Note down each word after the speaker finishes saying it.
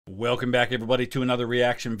Welcome back, everybody, to another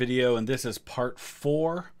reaction video, and this is part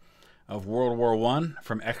 4 of World War I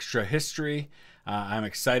from Extra History. I'm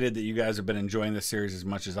excited that you guys have been enjoying this series as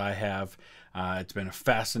much as I have. It's been a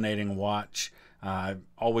fascinating watch. I've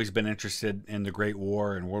always been interested in the Great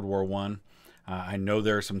War and World War I. I know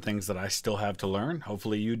there are some things that I still have to learn.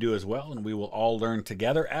 Hopefully you do as well, and we will all learn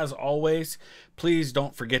together. As always, please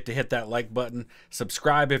don't forget to hit that like button.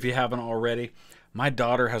 Subscribe if you haven't already. My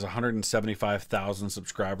daughter has 175,000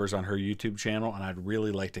 subscribers on her YouTube channel, and I'd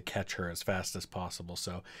really like to catch her as fast as possible.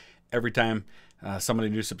 So every time somebody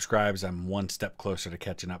new subscribes, I'm one step closer to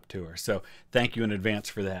catching up to her. So thank you in advance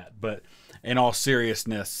for that. But in all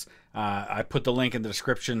seriousness, I put the link in the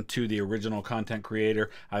description to the original content creator.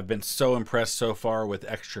 I've been so impressed so far with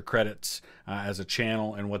Extra Credits as a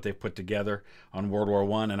channel and what they've put together on World War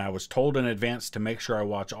I. And I was told in advance to make sure I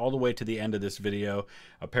watch all the way to the end of this video.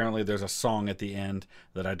 Apparently there's a song at the end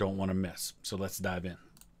that I don't want to miss. So let's dive in.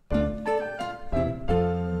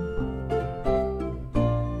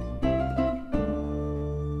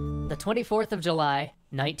 The 24th of July,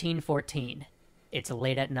 1914. It's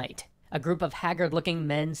late at night. A group of haggard-looking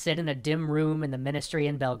men sit in a dim room in the ministry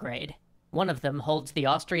in Belgrade. One of them holds the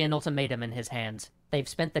Austrian ultimatum in his hands. They've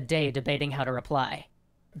spent the day debating how to reply.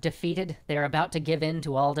 Defeated, they are about to give in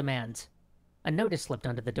to all demands. A notice slipped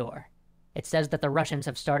under the door. It says that the Russians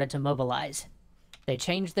have started to mobilize. They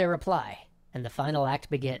change their reply, and the final act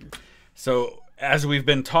begins. So, as we've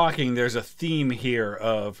been talking, there's a theme here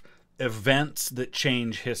of events that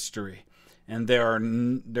change history. And there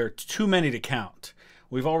are too many to count.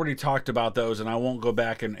 We've already talked about those, and I won't go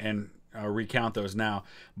back and recount those now.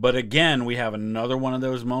 But again, we have another one of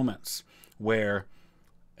those moments where,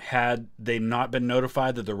 had they not been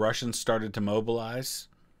notified that the Russians started to mobilize,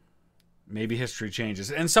 maybe history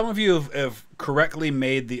changes. And some of you have correctly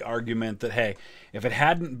made the argument that, hey, if it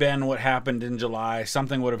hadn't been what happened in July,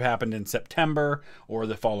 something would have happened in September or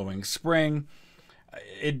the following spring.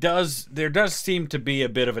 There does seem to be a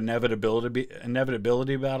bit of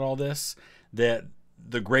inevitability about all this, that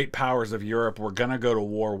the great powers of Europe were going to go to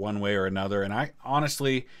war one way or another, and I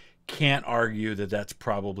honestly can't argue that that's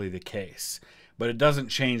probably the case. But it doesn't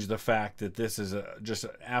change the fact that this is just an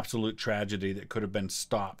absolute tragedy that could have been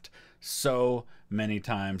stopped so many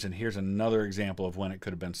times, and here's another example of when it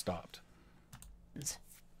could have been stopped.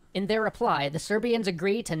 In their reply, the Serbians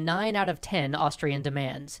agree to 9 out of 10 Austrian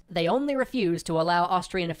demands. They only refuse to allow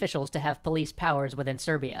Austrian officials to have police powers within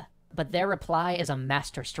Serbia. But their reply is a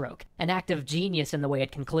masterstroke, an act of genius in the way it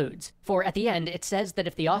concludes. For at the end, it says that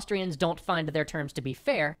if the Austrians don't find their terms to be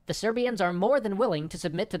fair, the Serbians are more than willing to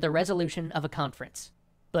submit to the resolution of a conference.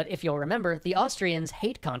 But if you'll remember, the Austrians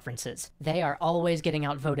hate conferences. They are always getting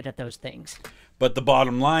outvoted at those things. But the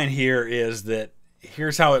bottom line here is that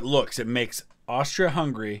here's how it looks. It makes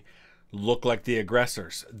Austria-Hungary look like the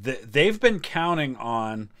aggressors. They've been counting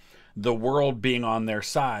on the world being on their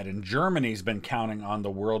side, and Germany's been counting on the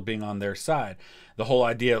world being on their side. The whole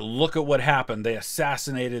idea, look at what happened. They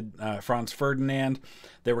assassinated Franz Ferdinand.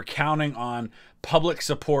 They were counting on public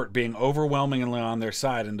support being overwhelmingly on their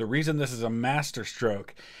side, and the reason this is a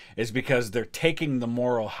masterstroke is because they're taking the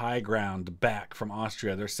moral high ground back from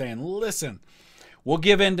Austria. They're saying, listen, we'll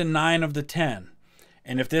give in to 9 of the 10,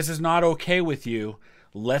 and if this is not okay with you,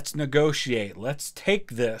 let's negotiate. Let's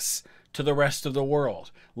take this to the rest of the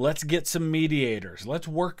world. Let's get some mediators. Let's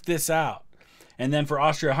work this out. And then for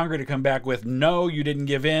Austria-Hungary to come back with, no, you didn't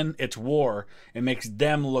give in, it's war, it makes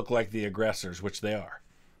them look like the aggressors, which they are.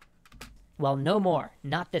 Well, no more.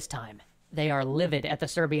 Not this time. They are livid at the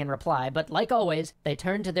Serbian reply, but like always, they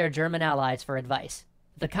turn to their German allies for advice.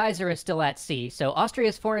 The Kaiser is still at sea, so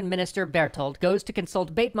Austria's foreign minister Berthold goes to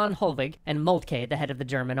consult Bethmann Hollweg and Moltke, the head of the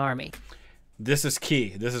German army. This is key.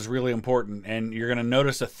 This is really important. And you're going to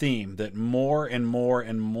notice a theme that more and more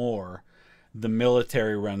and more the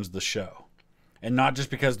military runs the show. And not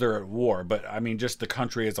just because they're at war, but I mean just the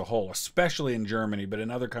country as a whole, especially in Germany, but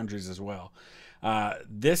in other countries as well.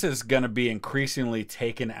 This is going to be increasingly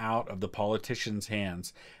taken out of the politicians'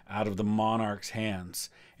 hands, out of the monarch's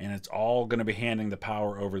hands. And it's all going to be handing the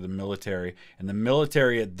power over the military. And the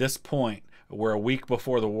military at this point, we're a week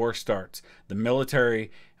before the war starts, the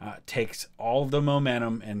military takes all of the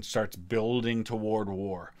momentum and starts building toward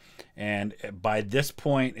war. And by this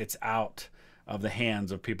point, it's out of the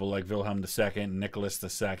hands of people like Wilhelm II, Nicholas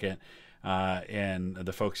II, and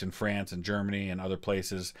the folks in France and Germany and other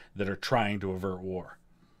places that are trying to avert war.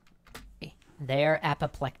 They're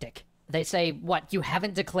apoplectic. They say, what, you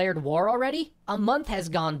haven't declared war already? A month has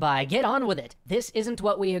gone by, get on with it. This isn't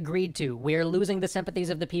what we agreed to. We're losing the sympathies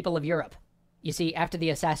of the people of Europe. You see, after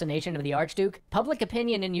the assassination of the Archduke, public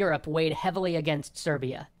opinion in Europe weighed heavily against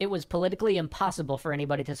Serbia. It was politically impossible for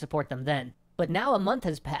anybody to support them then. But now a month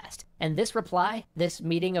has passed, and this reply, this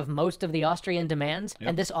meeting of most of the Austrian demands,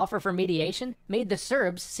 and this offer for mediation made the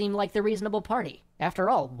Serbs seem like the reasonable party. After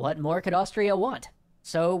all, what more could Austria want?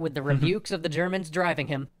 So, with the rebukes of the Germans driving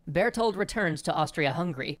him, Berthold returns to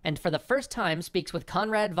Austria-Hungary, and for the first time speaks with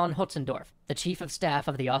Konrad von Hötzendorf, the chief of staff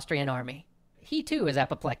of the Austrian army. He too is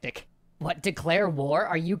apoplectic. What, declare war?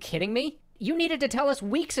 Are you kidding me? You needed to tell us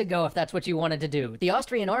weeks ago if that's what you wanted to do. The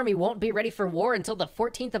Austrian army won't be ready for war until the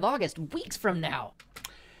 14th of August, weeks from now.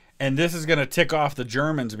 And this is going to tick off the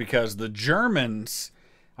Germans, because the Germans,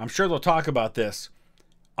 I'm sure they'll talk about this,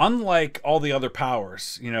 unlike all the other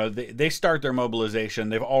powers, you know, they start their mobilization.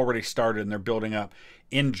 They've already started and they're building up.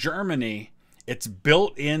 In Germany, it's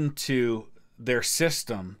built into their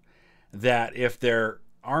system that if their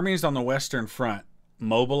armies on the Western Front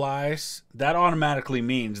mobilize, that automatically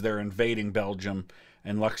means they're invading Belgium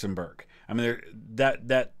and Luxembourg. I mean,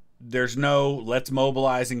 there's no let's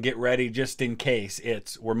mobilize and get ready just in case.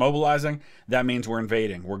 It's we're mobilizing, that means we're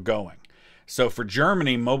invading, we're going. So for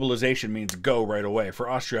Germany, mobilization means go right away. For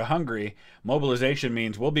Austria-Hungary, mobilization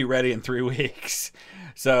means we'll be ready in 3 weeks.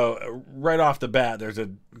 So right off the bat, there's a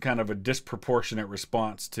kind of a disproportionate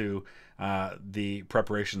response to the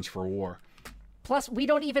preparations for war. Plus, we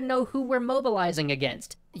don't even know who we're mobilizing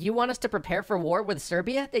against. You want us to prepare for war with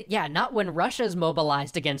Serbia? Yeah, not when Russia's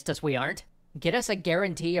mobilized against us, we aren't. Get us a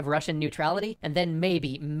guarantee of Russian neutrality, and then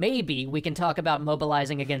maybe we can talk about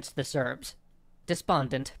mobilizing against the Serbs.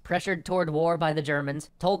 Despondent, pressured toward war by the Germans,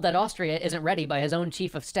 told that Austria isn't ready by his own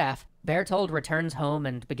chief of staff, Berthold returns home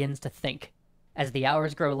and begins to think. As the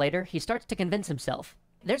hours grow later, he starts to convince himself.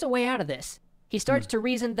 There's a way out of this. He starts to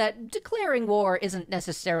reason that declaring war isn't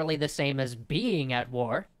necessarily the same as being at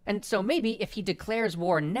war, and so maybe if he declares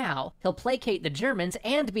war now, he'll placate the Germans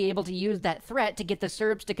and be able to use that threat to get the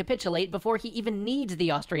Serbs to capitulate before he even needs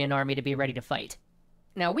the Austrian army to be ready to fight.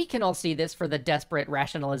 Now, we can all see this for the desperate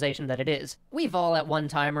rationalization that it is. We've all at one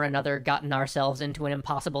time or another gotten ourselves into an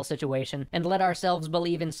impossible situation and let ourselves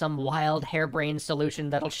believe in some wild, harebrained solution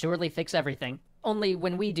that'll surely fix everything. Only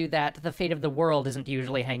when we do that, the fate of the world isn't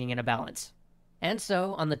usually hanging in a balance. And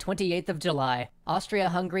so, on the 28th of July,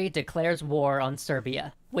 Austria-Hungary declares war on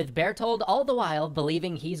Serbia, with Berthold all the while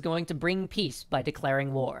believing he's going to bring peace by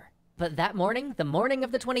declaring war. But that morning, the morning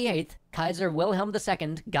of the 28th, Kaiser Wilhelm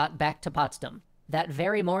II got back to Potsdam. That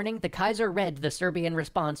very morning, the Kaiser read the Serbian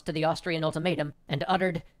response to the Austrian ultimatum and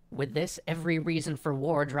uttered, "With this, every reason for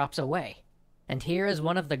war drops away." And here is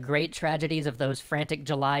one of the great tragedies of those frantic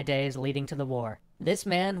July days leading to the war. This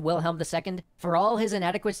man, Wilhelm II, for all his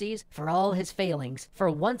inadequacies, for all his failings, for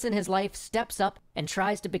once in his life steps up and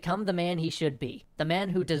tries to become the man he should be, the man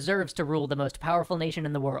who deserves to rule the most powerful nation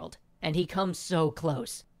in the world. And he comes so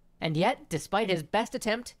close. And yet, despite his best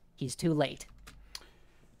attempt, he's too late.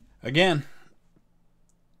 Again,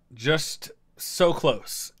 just so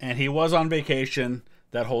close. And he was on vacation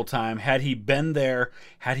that whole time. Had he been there,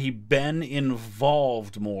 had he been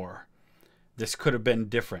involved more, this could have been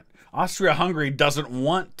different. Austria-Hungary doesn't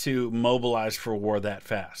want to mobilize for war that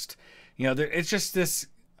fast. You know, it's just this,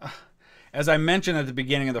 as I mentioned at the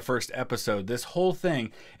beginning of the first episode, this whole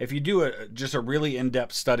thing, if you do just a really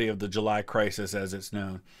in-depth study of the July crisis as it's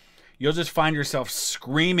known, you'll just find yourself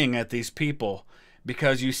screaming at these people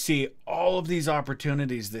because you see all of these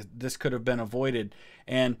opportunities that this could have been avoided.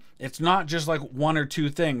 And it's not just like one or two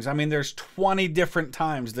things. I mean, there's 20 different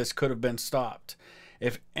times this could have been stopped.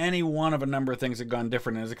 If any one of a number of things had gone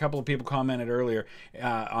different, and as a couple of people commented earlier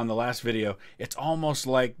on the last video, it's almost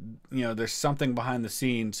like, you know, there's something behind the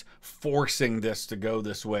scenes forcing this to go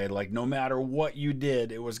this way. Like no matter what you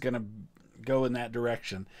did, it was going to go in that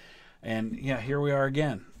direction. And yeah, here we are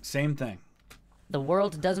again. Same thing. The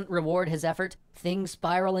world doesn't reward his effort, things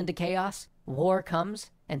spiral into chaos, war comes,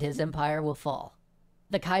 and his empire will fall.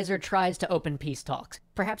 The Kaiser tries to open peace talks,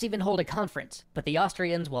 perhaps even hold a conference, but the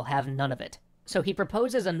Austrians will have none of it. So he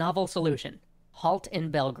proposes a novel solution: halt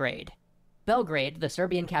in Belgrade. Belgrade, the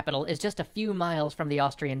Serbian capital, is just a few miles from the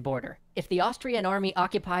Austrian border. If the Austrian army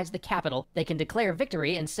occupies the capital, they can declare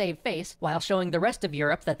victory and save face while showing the rest of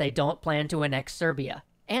Europe that they don't plan to annex Serbia.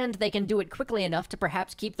 And they can do it quickly enough to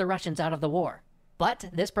perhaps keep the Russians out of the war.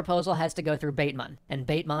 But this proposal has to go through Bethmann, and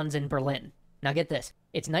Bethmann's in Berlin. Now get this,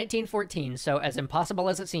 it's 1914, so as impossible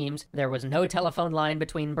as it seems, there was no telephone line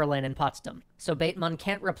between Berlin and Potsdam, so Bethmann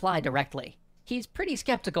can't reply directly. He's pretty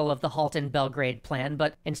skeptical of the halt in Belgrade plan,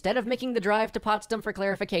 but instead of making the drive to Potsdam for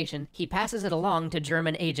clarification, he passes it along to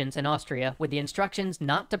German agents in Austria with the instructions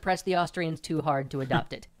not to press the Austrians too hard to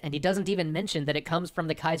adopt it. And he doesn't even mention that it comes from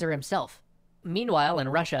the Kaiser himself. Meanwhile, in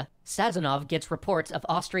Russia, Sazonov gets reports of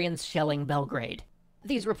Austrians shelling Belgrade.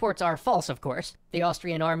 These reports are false, of course. The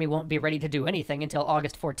Austrian army won't be ready to do anything until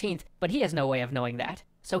August 14th, but he has no way of knowing that.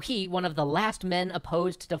 So he, one of the last men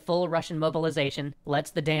opposed to full Russian mobilization,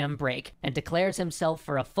 lets the dam break and declares himself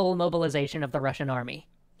for a full mobilization of the Russian army.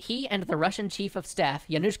 He and the Russian chief of staff,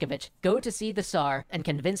 Yanushkevich, go to see the Tsar and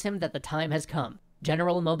convince him that the time has come.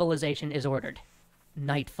 General mobilization is ordered.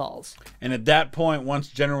 Night falls. And at that point, once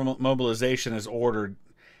general mobilization is ordered,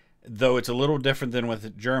 though it's a little different than with the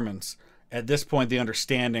Germans, at this point the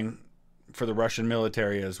understanding for the Russian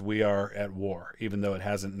military is we are at war, even though it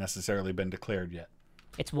hasn't necessarily been declared yet.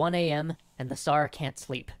 It's 1 a.m., and the Tsar can't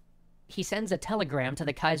sleep. He sends a telegram to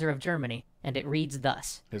the Kaiser of Germany, and it reads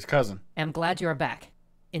thus. His cousin. "Am glad you're back.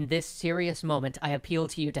 In this serious moment, I appeal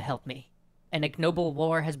to you to help me. An ignoble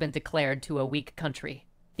war has been declared to a weak country.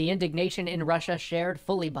 The indignation in Russia shared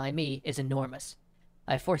fully by me is enormous.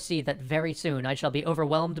 I foresee that very soon I shall be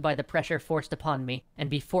overwhelmed by the pressure forced upon me and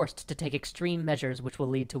be forced to take extreme measures which will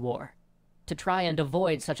lead to war. To try and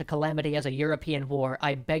avoid such a calamity as a European war,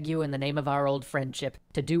 I beg you in the name of our old friendship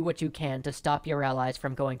to do what you can to stop your allies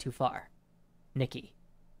from going too far. Nicky."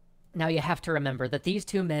 Now you have to remember that these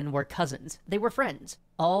two men were cousins. They were friends.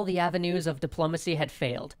 All the avenues of diplomacy had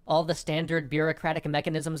failed. All the standard bureaucratic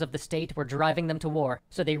mechanisms of the state were driving them to war,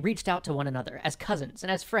 so they reached out to one another as cousins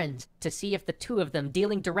and as friends to see if the two of them,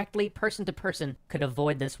 dealing directly person to person, could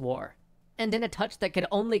avoid this war. And in a touch that could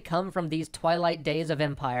only come from these twilight days of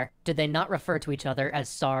empire, did they not refer to each other as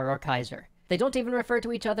Tsar or Kaiser. They don't even refer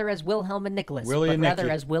to each other as Wilhelm and Nicholas, but rather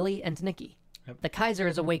as Willie and Nicky. Yep. The Kaiser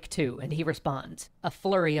is awake too, and he responds. A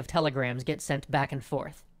flurry of telegrams get sent back and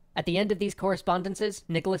forth. At the end of these correspondences,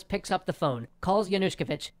 Nicholas picks up the phone, calls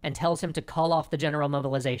Yanushkevich, and tells him to call off the general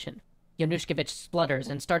mobilization. Yanushkevich splutters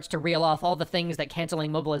and starts to reel off all the things that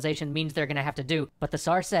canceling mobilization means they're going to have to do, but the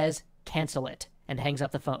Tsar says, "Cancel it," and hangs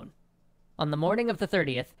up the phone. On the morning of the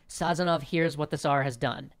 30th, Sazonov hears what the Tsar has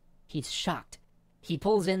done. He's shocked. He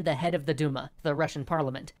pulls in the head of the Duma, the Russian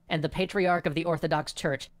parliament, and the patriarch of the Orthodox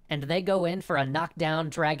Church, and they go in for a knockdown,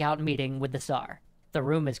 drag-out meeting with the Tsar. The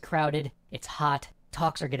room is crowded, it's hot,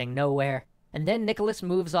 talks are getting nowhere, and then Nicholas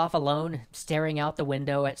moves off alone, staring out the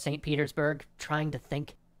window at St. Petersburg, trying to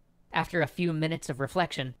think. After a few minutes of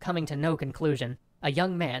reflection, coming to no conclusion, a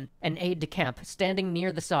young man, an aide-de-camp, standing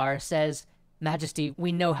near the Tsar, says, "Majesty,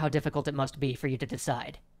 we know how difficult it must be for you to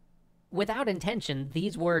decide." Without intention,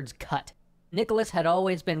 these words cut. Nicholas had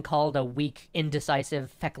always been called a weak,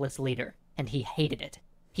 indecisive, feckless leader, and he hated it.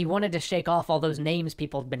 He wanted to shake off all those names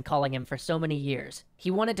people had been calling him for so many years.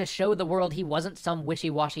 He wanted to show the world he wasn't some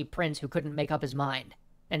wishy-washy prince who couldn't make up his mind.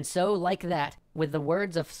 And so, like that, with the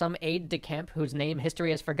words of some aide-de-camp whose name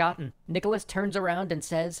history has forgotten, Nicholas turns around and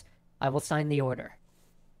says, "I will sign the order."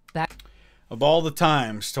 Of all the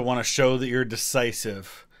times to want to show that you're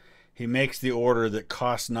decisive, he makes the order that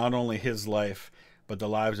costs not only his life, but the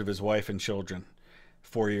lives of his wife and children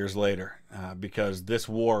 4 years later, because this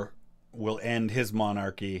war will end his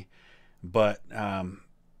monarchy, but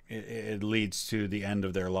it leads to the end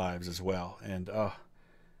of their lives as well. And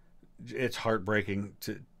it's heartbreaking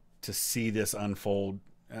to see this unfold.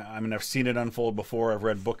 I mean, I've seen it unfold before. I've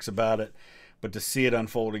read books about it, but to see it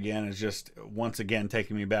unfold again is just once again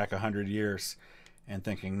taking me back 100 years and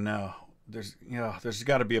thinking, no, there's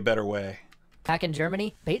got to be a better way. Back in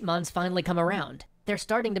Germany, Bateman's finally come around. They're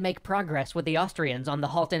starting to make progress with the Austrians on the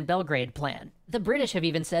halt in Belgrade plan. The British have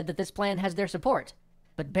even said that this plan has their support.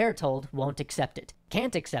 But Berthold won't accept it.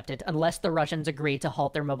 Can't accept it unless the Russians agree to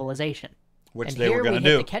halt their mobilization. Which they were going to do. And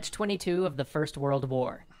here we hit the catch-22 of the First World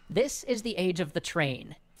War. This is the age of the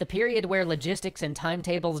train, the period where logistics and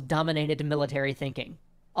timetables dominated military thinking.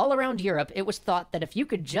 All around Europe, it was thought that if you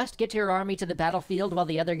could just get your army to the battlefield while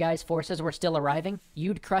the other guy's forces were still arriving,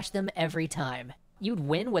 you'd crush them every time. You'd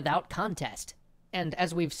win without contest. And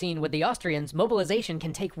as we've seen with the Austrians, mobilization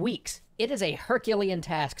can take weeks. It is a Herculean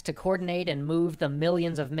task to coordinate and move the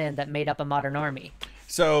millions of men that made up a modern army.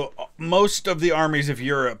 So most of the armies of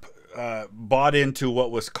Europe bought into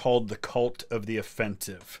what was called the cult of the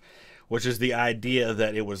offensive, which is the idea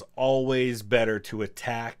that it was always better to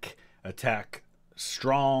attack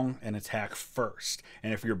strong and attack first.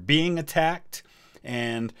 And if you're being attacked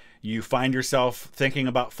and you find yourself thinking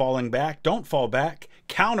about falling back, don't fall back,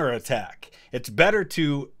 counterattack. It's better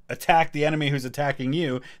to attack the enemy who's attacking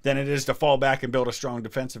you than it is to fall back and build a strong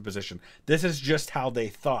defensive position. This is just how they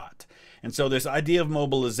thought. And so this idea of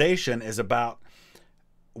mobilization is about,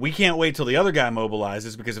 we can't wait till the other guy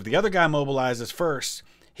mobilizes, because if the other guy mobilizes first,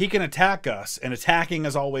 he can attack us, and attacking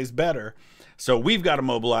is always better. So we've got to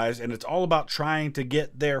mobilize, and it's all about trying to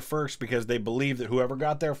get there first because they believe that whoever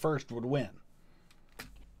got there first would win.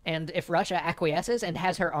 And if Russia acquiesces and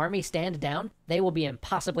has her army stand down, they will be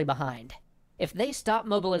impossibly behind. If they stop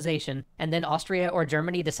mobilization, and then Austria or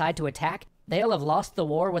Germany decide to attack, they'll have lost the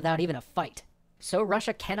war without even a fight. So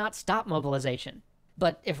Russia cannot stop mobilization.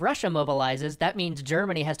 But if Russia mobilizes, that means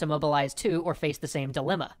Germany has to mobilize too or face the same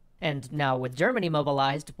dilemma. And now with Germany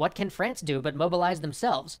mobilized, what can France do but mobilize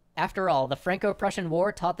themselves? After all, the Franco-Prussian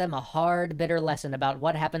War taught them a hard, bitter lesson about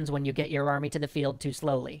what happens when you get your army to the field too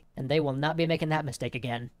slowly, and they will not be making that mistake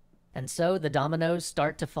again. And so the dominoes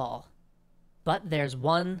start to fall. But there's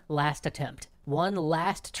one last attempt, one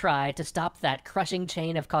last try to stop that crushing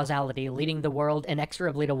chain of causality leading the world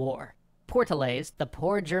inexorably to war. Portales, the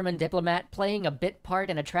poor German diplomat playing a bit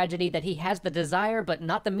part in a tragedy that he has the desire but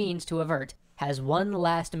not the means to avert, has one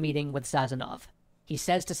last meeting with Sazonov. He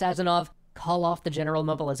says to Sazonov, call off the general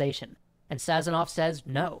mobilization. And Sazonov says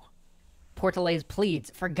no. Portales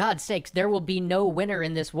pleads, for God's sakes, there will be no winner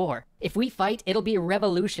in this war. If we fight, it'll be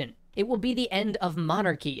revolution. It will be the end of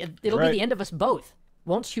monarchy. It'll be the end of us both.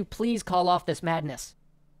 Won't you please call off this madness?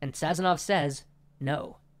 And Sazonov says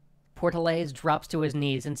no. Portales drops to his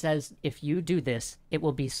knees and says, if you do this, it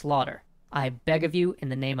will be slaughter. I beg of you, in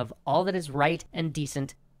the name of all that is right and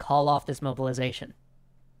decent, call off this mobilization.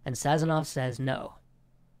 And Sazonov says no.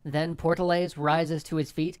 Then Portales rises to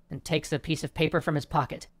his feet and takes a piece of paper from his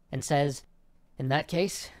pocket and says, in that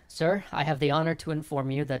case, sir, I have the honor to inform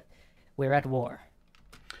you that we're at war.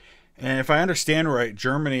 And if I understand right,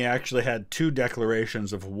 Germany actually had 2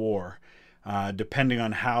 declarations of war, depending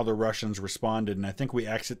on how the Russians responded. And I think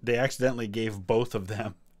they accidentally gave both of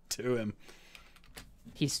them to him.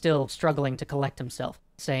 He's still struggling to collect himself,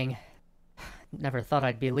 saying, never thought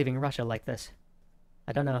I'd be leaving Russia like this.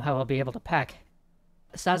 I don't know how I'll be able to pack.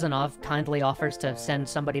 Sazonov kindly offers to send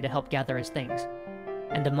somebody to help gather his things.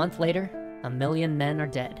 And a month later, 1 million men are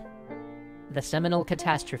dead. The seminal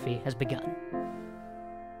catastrophe has begun.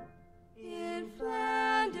 In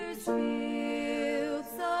Flanders fields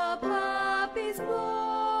the poppies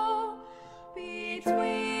blow,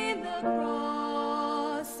 between the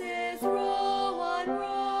crosses row on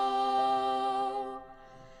row,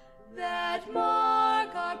 that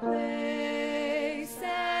mark our place,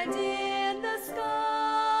 and in the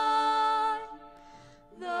sky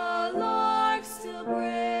the larks still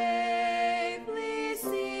bravely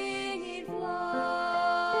singing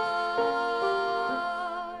fly.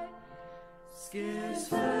 Scarce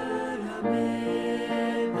heard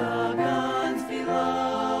amid the guns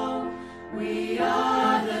below, we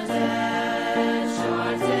are the dead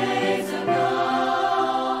short days ago.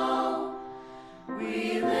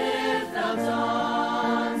 We lived the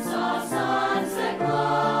dawn, saw sunset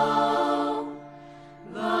glow,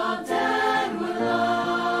 loved and were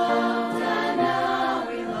loved, and now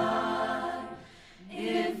we lie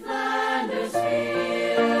in Flanders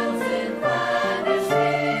fields, in Flanders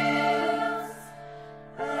fields,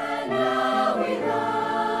 and now we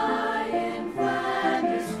lie in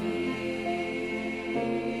Flanders fields.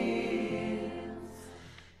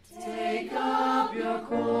 Take up your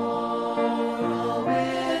quarrel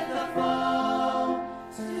with the foe,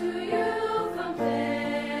 to you from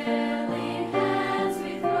failing hands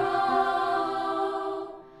we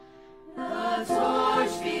throw. The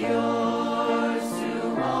torch be yours to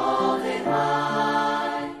hold it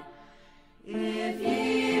high. If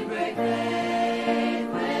ye break faith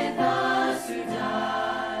with us who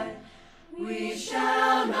die, we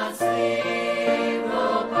shall not sleep,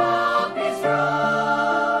 though poppies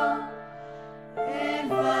grow. In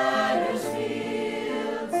Flanders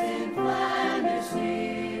fields, in Flanders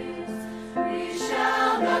fields, we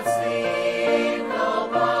shall not sleep, though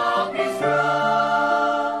poppies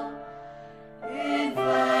grow. In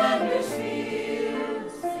Flanders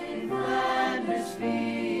fields, in Flanders fields.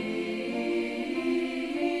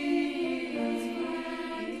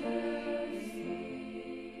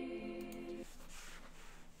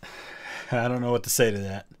 I don't know what to say to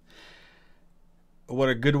that. What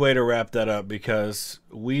a good way to wrap that up, because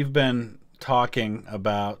we've been talking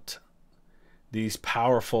about these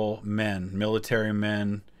powerful men, military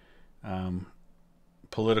men,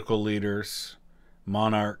 political leaders,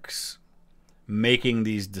 monarchs, making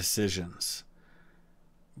these decisions.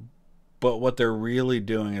 But what they're really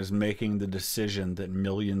doing is making the decision that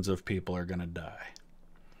millions of people are going to die.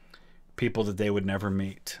 People that they would never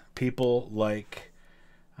meet. People like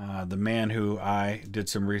the man who I did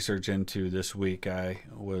some research into this week. I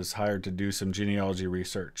was hired to do some genealogy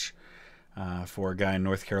research for a guy in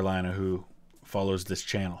North Carolina who follows this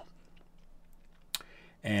channel.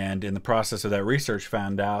 And in the process of that research,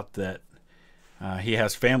 found out that he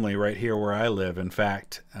has family right here where I live. In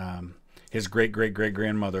fact, His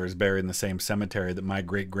great-great-great-grandmother is buried in the same cemetery that my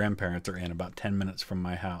great-grandparents are in, about 10 minutes from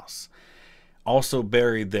my house. Also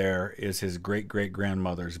buried there is his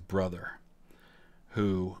great-great-grandmother's brother,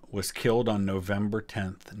 who was killed on November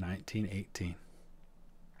 10th, 1918,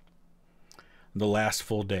 the last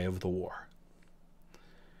full day of the war.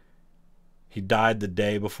 He died the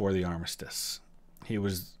day before the armistice. He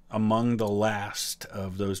was among the last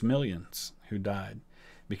of those millions who died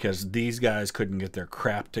because these guys couldn't get their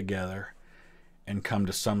crap together and come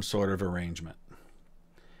to some sort of arrangement.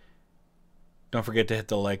 Don't forget to hit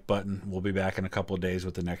the like button. We'll be back in a couple of days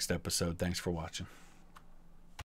with the next episode. Thanks for watching.